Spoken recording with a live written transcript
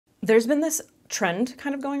There's been this trend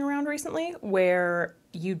kind of going around recently where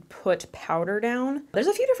you'd put powder down. There's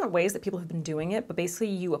a few different ways that people have been doing it, but basically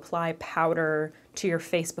you apply powder to your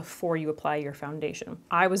face before you apply your foundation.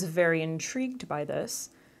 I was very intrigued by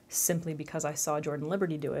this simply because I saw Jordan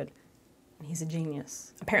Liberty do it, and he's a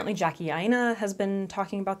genius. Apparently Ciate has been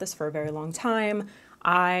talking about this for a very long time.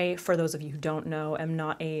 I, for those of you who don't know, am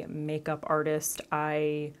not a makeup artist.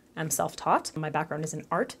 I am self-taught. My background is in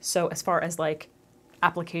art. So as far as like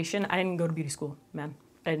application, I didn't go to beauty school, man.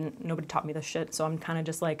 Nobody taught me this shit, so I'm kind of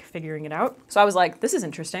just like figuring it out. So I was like, this is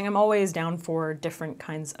interesting. I'm always down for different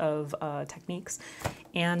kinds of techniques.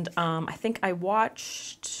 And I think I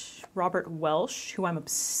watched Robert Welsh, who I'm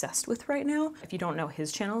obsessed with right now. If you don't know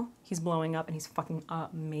his channel, he's blowing up and he's fucking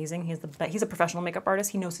amazing. He's a professional makeup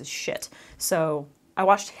artist. He knows his shit. So I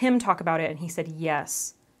watched him talk about it and he said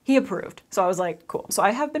yes. He approved. So I was like, cool. So I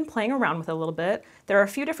have been playing around with it a little bit. There are a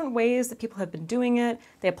few different ways that people have been doing it.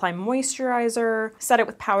 They apply moisturizer, set it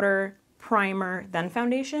with powder, primer, then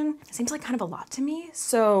foundation. It seems like kind of a lot to me.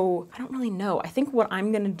 So I don't really know. I think what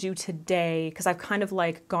I'm gonna do today, because I've kind of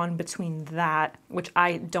like gone between that, which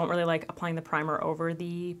I don't really like applying the primer over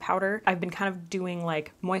the powder. I've been kind of doing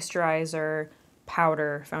like moisturizer,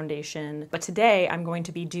 powder, foundation. But today I'm going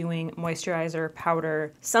to be doing moisturizer,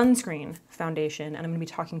 powder, sunscreen, foundation, and I'm gonna be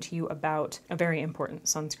talking to you about a very important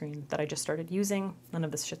sunscreen that I just started using. None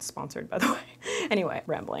of this shit's sponsored, by the way. Anyway,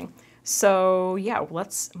 rambling. So yeah,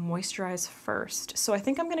 let's moisturize first. So I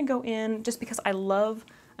think I'm gonna go in, just because I love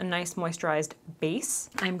a nice moisturized base,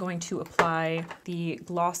 I'm going to apply the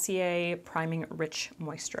Glossier Priming Rich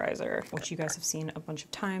Moisturizer, which you guys have seen a bunch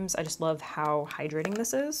of times. I just love how hydrating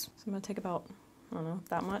this is. So I'm gonna take about, I don't know,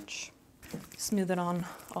 that much. Smooth it on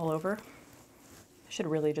all over. I should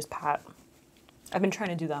really just pat. I've been trying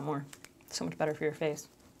to do that more. It's so much better for your face.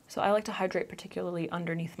 So I like to hydrate particularly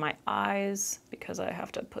underneath my eyes because I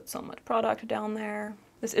have to put so much product down there.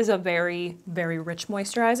 This is a very, very rich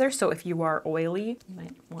moisturizer, so if you are oily, you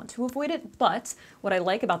might want to avoid it. But what I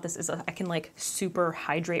like about this is I can like super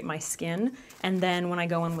hydrate my skin, and then when I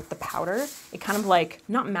go in with the powder, it kind of like,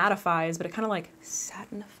 not mattifies, but it kind of like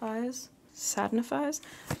satinifies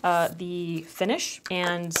the finish,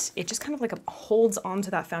 and it just kind of like holds onto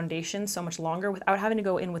that foundation so much longer without having to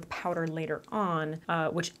go in with powder later on,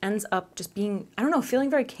 which ends up just being, I don't know, feeling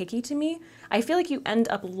very cakey to me. I feel like you end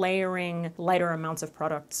up layering lighter amounts of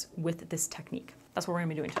products with this technique. That's what we're gonna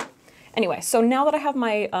be doing today. Anyway, so now that I have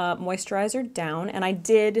my moisturizer down, and I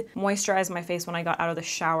did moisturize my face when I got out of the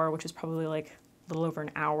shower, which is probably like a little over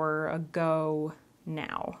an hour ago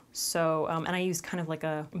now. So, and I use kind of like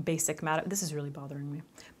a basic matte, this is really bothering me,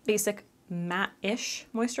 basic matte-ish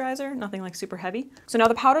moisturizer, nothing like super heavy. So now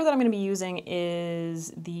the powder that I'm gonna be using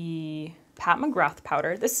is the Pat McGrath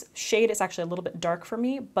powder. This shade is actually a little bit dark for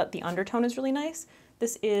me, but the undertone is really nice.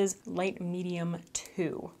 This is light medium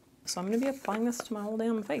 2. So I'm gonna be applying this to my whole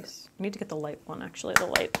damn face. I need to get the light one, actually, the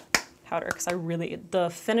light powder, because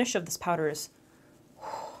the finish of this powder is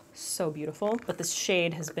so beautiful, but this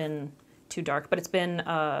shade has been too dark, but it's been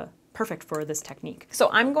perfect for this technique. So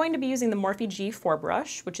I'm going to be using the Morphe G4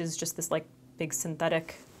 brush, which is just this like big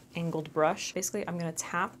synthetic angled brush. Basically, I'm gonna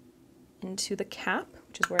tap into the cap,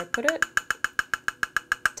 which is where I put it,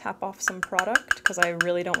 tap off some product, because I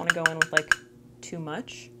really don't want to go in with like too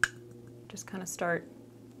much. Just kind of start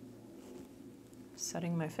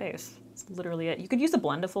setting my face. That's literally it. You could use a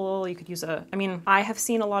blendiful, you could use I mean, I have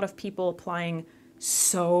seen a lot of people applying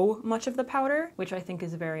so much of the powder, which I think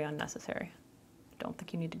is very unnecessary. I don't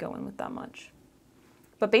think you need to go in with that much.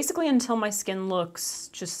 But basically until my skin looks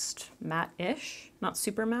just matte-ish, not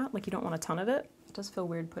super matte, like you don't want a ton of it. It does feel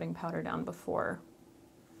weird putting powder down before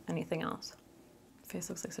anything else. Face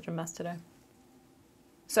looks like such a mess today.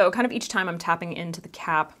 So kind of each time I'm tapping into the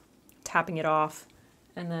cap, tapping it off,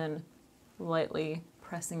 and then lightly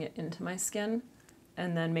pressing it into my skin,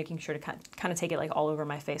 and then making sure to kind of take it like all over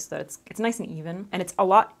my face so that it's nice and even. And it's a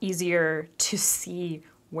lot easier to see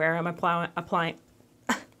where I'm applying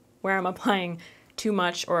too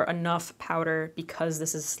much or enough powder, because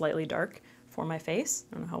this is slightly dark for my face.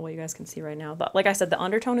 I don't know how well you guys can see right now, but like I said, the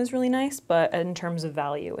undertone is really nice, but in terms of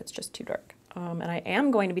value, it's just too dark. And I am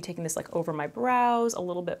going to be taking this like over my brows, a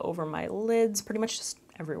little bit over my lids, pretty much just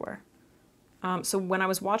everywhere. So when I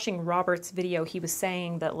was watching Robert's video, he was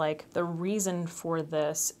saying that like the reason for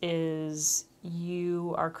this is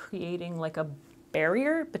you are creating like a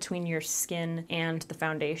barrier between your skin and the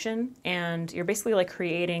foundation, and you're basically like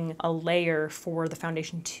creating a layer for the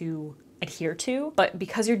foundation to adhere to. But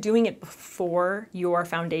because you're doing it before your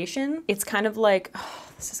foundation, it's kind of like, oh,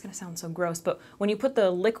 this is gonna sound so gross, but when you put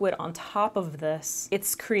the liquid on top of this,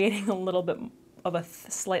 it's creating a little bit of a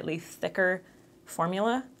slightly thicker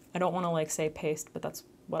formula. I don't want to like say paste, but that's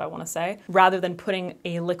what I want to say. Rather than putting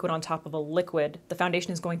a liquid on top of a liquid, the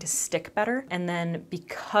foundation is going to stick better. And then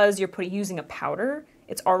because you're using a powder,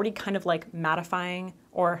 it's already kind of like mattifying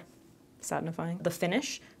or satinifying the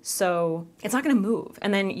finish. So it's not going to move.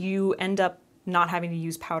 And then you end up not having to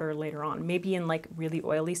use powder later on, maybe in like really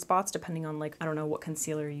oily spots, depending on like, I don't know what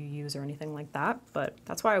concealer you use or anything like that. But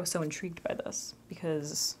that's why I was so intrigued by this,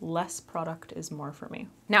 because less product is more for me.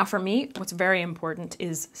 Now for me, what's very important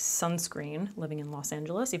is sunscreen. Living in Los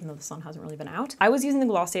Angeles, even though the sun hasn't really been out, I was using the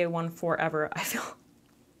Glossier one forever. I feel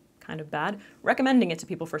kind of bad recommending it to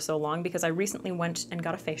people for so long because I recently went and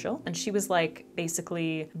got a facial and she was like,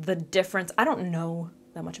 basically the difference. I don't know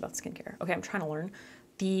that much about skincare. Okay, I'm trying to learn.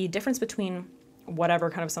 The difference between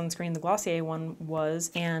whatever kind of sunscreen the Glossier one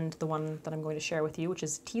was and the one that I'm going to share with you, which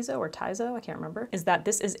is Tizo or Tizo, I can't remember, is that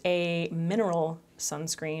this is a mineral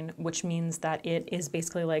sunscreen, which means that it is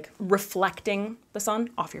basically like reflecting the sun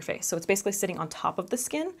off your face. So it's basically sitting on top of the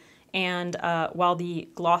skin. And while the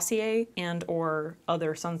Glossier and or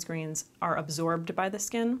other sunscreens are absorbed by the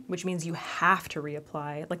skin, which means you have to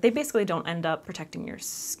reapply, like they basically don't end up protecting your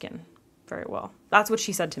skin very well. That's what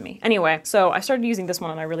she said to me. Anyway, so I started using this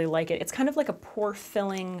one and I really like it. It's kind of like a pore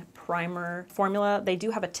filling primer formula. They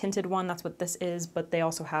do have a tinted one, that's what this is, but they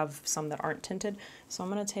also have some that aren't tinted. So I'm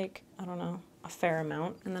gonna take, I don't know, a fair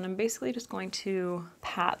amount, and then I'm basically just going to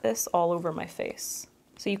pat this all over my face.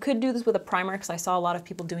 So you could do this with a primer because I saw a lot of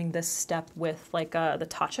people doing this step with like the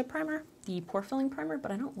Tatcha primer, the pore filling primer,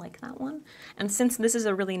 but I don't like that one. And since this is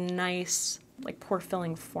a really nice like pore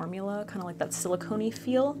filling formula, kind of like that silicone-y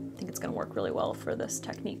feel, I think it's gonna work really well for this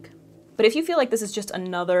technique. But if you feel like this is just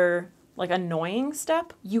another like annoying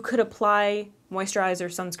step, you could apply moisturizer,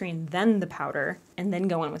 sunscreen, then the powder, and then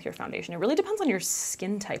go in with your foundation. It really depends on your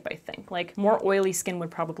skin type, I think. Like more oily skin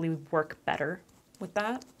would probably work better with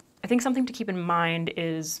that. I think something to keep in mind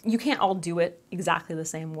is you can't all do it exactly the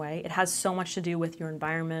same way. It has so much to do with your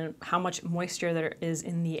environment, how much moisture there is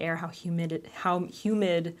in the air, how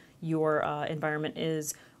humid your environment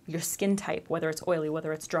is, your skin type, whether it's oily,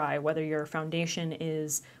 whether it's dry, whether your foundation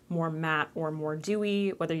is more matte or more dewy,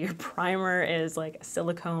 whether your primer is like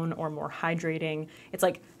silicone or more hydrating. It's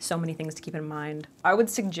like so many things to keep in mind. I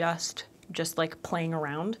would suggest just like playing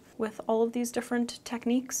around with all of these different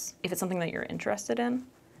techniques if it's something that you're interested in.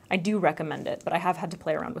 I do recommend it, but I have had to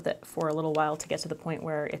play around with it for a little while to get to the point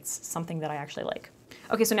where it's something that I actually like.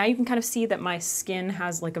 Okay, so now you can kind of see that my skin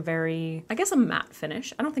has like a very, I guess a matte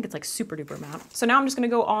finish. I don't think it's like super duper matte. So now I'm just gonna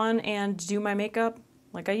go on and do my makeup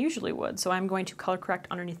like I usually would. So I'm going to color correct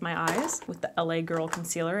underneath my eyes with the LA Girl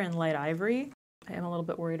Concealer in Light Ivory. I am a little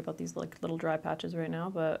bit worried about these like little dry patches right now,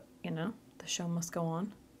 but you know, the show must go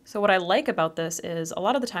on. So what I like about this is a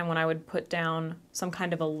lot of the time when I would put down some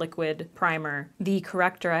kind of a liquid primer, the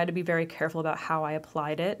corrector, I had to be very careful about how I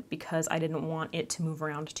applied it because I didn't want it to move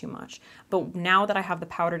around too much. But now that I have the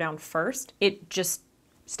powder down first, it just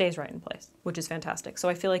stays right in place, which is fantastic. So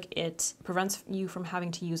I feel like it prevents you from having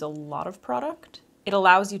to use a lot of product. It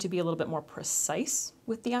allows you to be a little bit more precise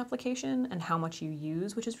with the application and how much you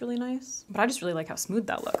use, which is really nice. But I just really like how smooth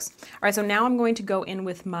that looks. All right, so now I'm going to go in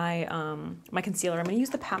with my, my concealer. I'm gonna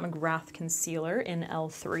use the McGrath Concealer in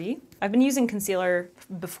L3. I've been using concealer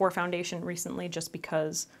before foundation recently just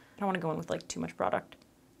because I don't wanna go in with like too much product.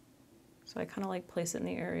 So I kinda like place it in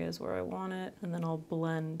the areas where I want it and then I'll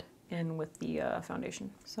blend in with the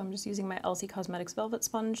foundation. So I'm just using my Dominique Cosmetics Velvet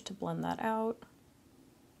Sponge to blend that out.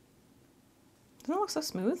 Doesn't it look so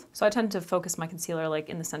smooth? So I tend to focus my concealer like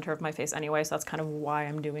in the center of my face anyway, so that's kind of why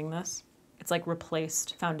I'm doing this. It's like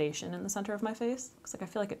replaced foundation in the center of my face. Because like I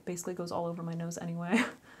feel like it basically goes all over my nose anyway.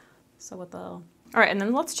 So what the hell? All right, and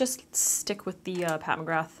then let's just stick with the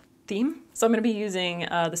McGrath theme. So I'm gonna be using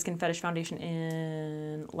the Skin Fetish foundation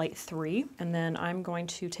in Light 3. And then I'm going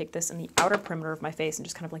to take this in the outer perimeter of my face and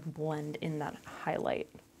just kind of like blend in that highlight.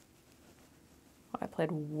 I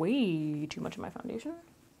applied way too much of my foundation.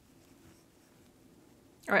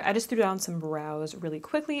 All right, I just threw down some brows really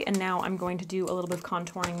quickly, and now I'm going to do a little bit of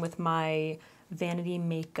contouring with my Vanity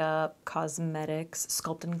Makeup Cosmetics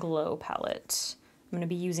Sculpt and Glow palette. I'm gonna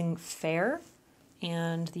be using Fair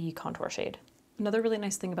and the contour shade. Another really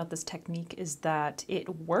nice thing about this technique is that it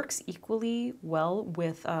works equally well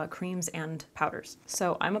with creams and powders.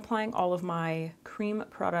 So I'm applying all of my cream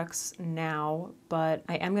products now, but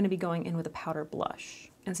I am gonna be going in with a powder blush.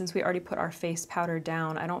 And since we already put our face powder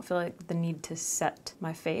down, I don't feel like the need to set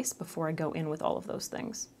my face before I go in with all of those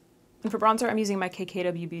things. And for bronzer, I'm using my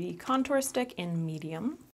KKW Beauty Contour Stick in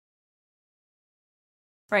medium.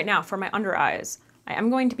 Right now, for my under eyes, I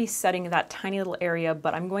am going to be setting that tiny little area,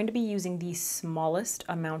 but I'm going to be using the smallest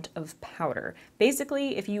amount of powder.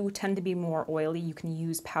 Basically, if you tend to be more oily, you can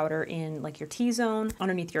use powder in like your T-zone,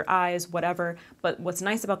 underneath your eyes, whatever. But what's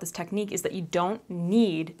nice about this technique is that you don't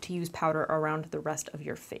need to use powder around the rest of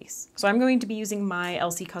your face. So I'm going to be using my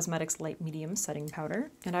LC Cosmetics Light Medium Setting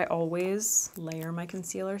Powder, and I always layer my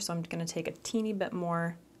concealer, so I'm gonna take a teeny bit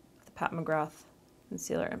more of the Pat McGrath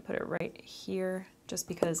concealer and put it right here, just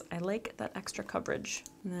because I like that extra coverage.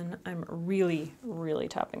 And then I'm really, really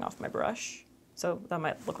tapping off my brush. So that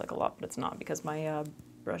might look like a lot, but it's not because my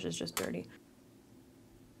brush is just dirty.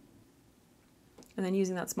 And then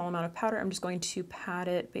using that small amount of powder, I'm just going to pat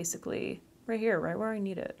it basically right here, right where I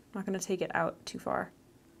need it. I'm not gonna take it out too far.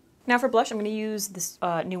 Now for blush, I'm gonna use this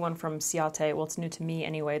new one from Ciate. Well, it's new to me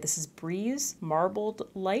anyway. This is Breeze Marbled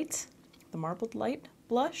Light, the Marbled Light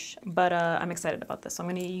blush, but I'm excited about this. So I'm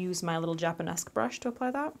gonna use my little Japanesque brush to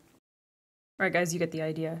apply that. All right, guys, you get the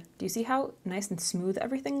idea. Do you see how nice and smooth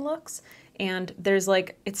everything looks? And there's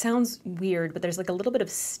like, it sounds weird, but there's like a little bit of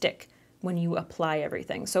stick when you apply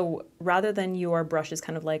everything. So rather than your brushes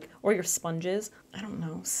kind of like, or your sponges, I don't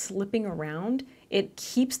know, slipping around, it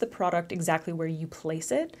keeps the product exactly where you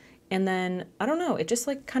place it. And then, I don't know, it just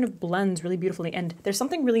like kind of blends really beautifully. And there's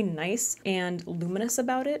something really nice and luminous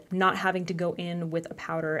about it, not having to go in with a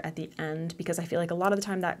powder at the end, because I feel like a lot of the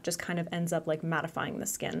time that just kind of ends up like mattifying the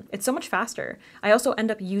skin. It's so much faster. I also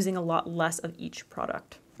end up using a lot less of each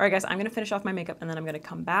product. All right, guys, I'm gonna finish off my makeup and then I'm gonna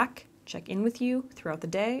come back, check in with you throughout the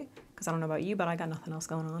day, because I don't know about you, but I got nothing else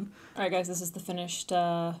going on. All right, guys, this is the finished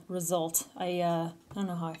result. I don't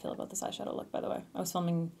know how I feel about this eyeshadow look, by the way. I was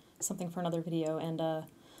filming something for another video and I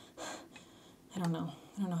don't know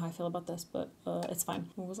how I feel about this, but it's fine.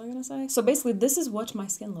 What was I gonna say? So basically, this is what my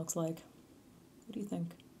skin looks like. What do you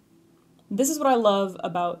think? This is what I love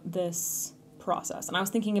about this process. And I was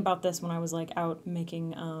thinking about this when I was like out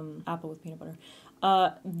making apple with peanut butter.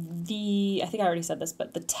 I think I already said this,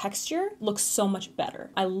 but the texture looks so much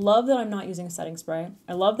better. I love that I'm not using a setting spray.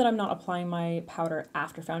 I love that I'm not applying my powder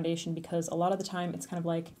after foundation, because a lot of the time it's kind of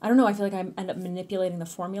like, I don't know, I feel like I end up manipulating the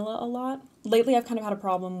formula a lot. Lately, I've kind of had a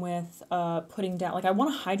problem with putting down, like I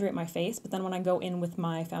want to hydrate my face, but then when I go in with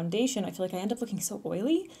my foundation, I feel like I end up looking so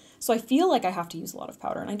oily. So I feel like I have to use a lot of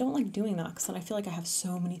powder, and I don't like doing that because then I feel like I have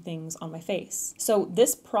so many things on my face. So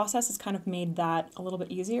this process has kind of made that a little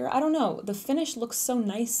bit easier. I don't know, the finish looks so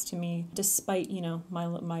nice to me, despite, you know,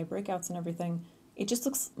 my breakouts and everything. It just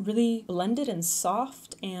looks really blended and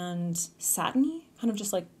soft and satiny, kind of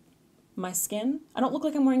just like my skin. I don't look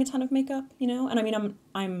like I'm wearing a ton of makeup, you know? And I mean,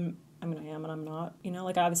 I am and I'm not, you know?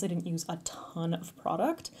 Like I obviously didn't use a ton of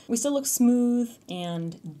product. We still look smooth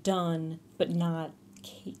and done, but not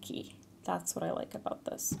cakey. That's what I like about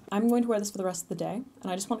this. I'm going to wear this for the rest of the day,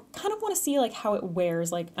 and I just kind of want to see like how it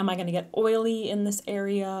wears. Like, am I going to get oily in this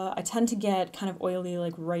area? I tend to get kind of oily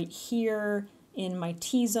like right here in my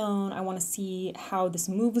T-zone. I want to see how this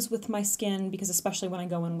moves with my skin, because especially when I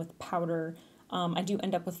go in with powder, I do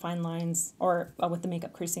end up with fine lines, or with the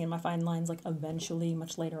makeup creasing in my fine lines like eventually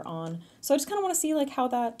much later on. So I just kind of want to see like how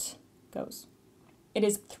that goes. It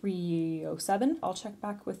is 3:07. I'll check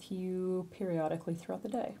back with you periodically throughout the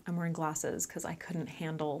day. I'm wearing glasses because I couldn't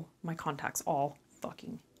handle my contacts all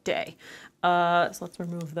fucking day. So let's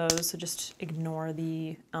remove those. So just ignore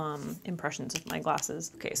the impressions of my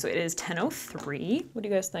glasses. Okay, so it is 10:03. What do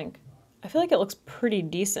you guys think? I feel like it looks pretty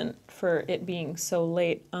decent for it being so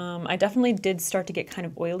late. I definitely did start to get kind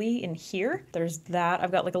of oily in here. There's that.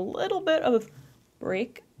 I've got like a little bit of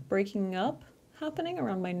breaking up happening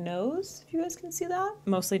around my nose, if you guys can see that.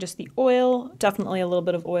 Mostly just the oil, definitely a little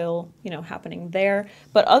bit of oil, you know, happening there.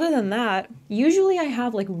 But other than that, usually I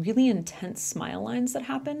have like really intense smile lines that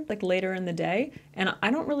happen like later in the day. And I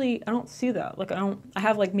don't see that. Like I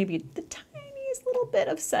have like maybe the tiniest little bit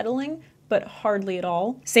of settling, but hardly at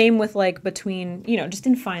all. Same with like between, you know, just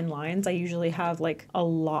in fine lines, I usually have like a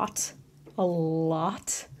lot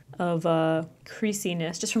of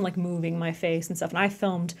creasiness just from like moving my face and stuff. And I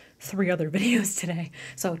filmed 3 other videos today,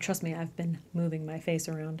 so trust me, I've been moving my face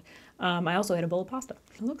around. I also ate a bowl of pasta.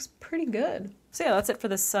 It looks pretty good. So yeah, that's it for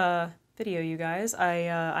this video, you guys.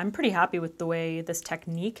 I'm pretty happy with the way this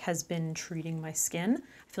technique has been treating my skin.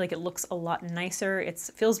 I feel like it looks a lot nicer. It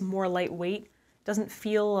feels more lightweight. Doesn't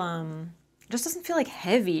feel just doesn't feel like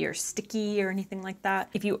heavy or sticky or anything like that.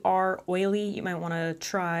 If you are oily, you might want to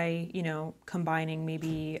try, you know, combining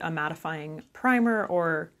maybe a mattifying primer,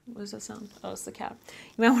 or what does that sound? Oh, it's the cat.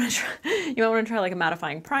 You might want to try like a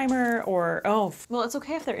mattifying primer, or well, it's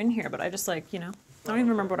okay if they're in here, but I just like, you know, I don't even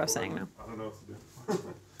remember what I was saying now. I don't know what to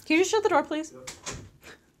do. Can you just shut the door, please? Yep.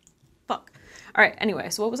 Fuck. All right, anyway,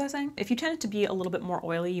 so what was I saying? If you tend to be a little bit more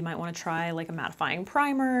oily, you might want to try like a mattifying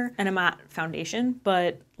primer and a matte foundation.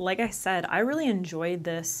 But like I said, I really enjoyed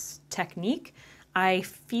this technique. I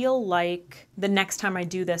feel like the next time I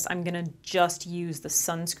do this, I'm gonna just use the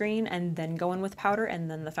sunscreen and then go in with powder and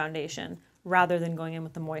then the foundation, rather than going in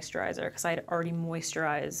with the moisturizer, because I had already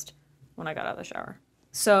moisturized when I got out of the shower.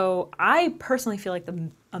 So I personally feel like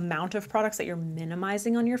the amount of products that you're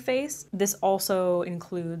minimizing on your face, this also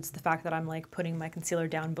includes the fact that I'm like putting my concealer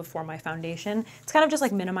down before my foundation. It's kind of just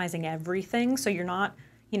like minimizing everything, so you're not,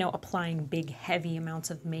 you know, applying big heavy amounts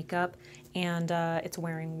of makeup, and it's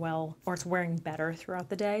wearing well, or it's wearing better throughout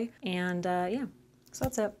the day. And yeah, so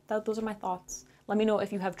that's it. Those are my thoughts. Let me know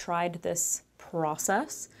if you have tried this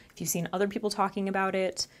process, if you've seen other people talking about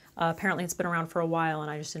it. Apparently it's been around for a while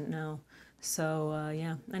and I just didn't know. So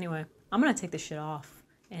yeah, anyway, I'm gonna take this shit off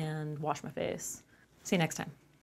and wash my face. See you next time.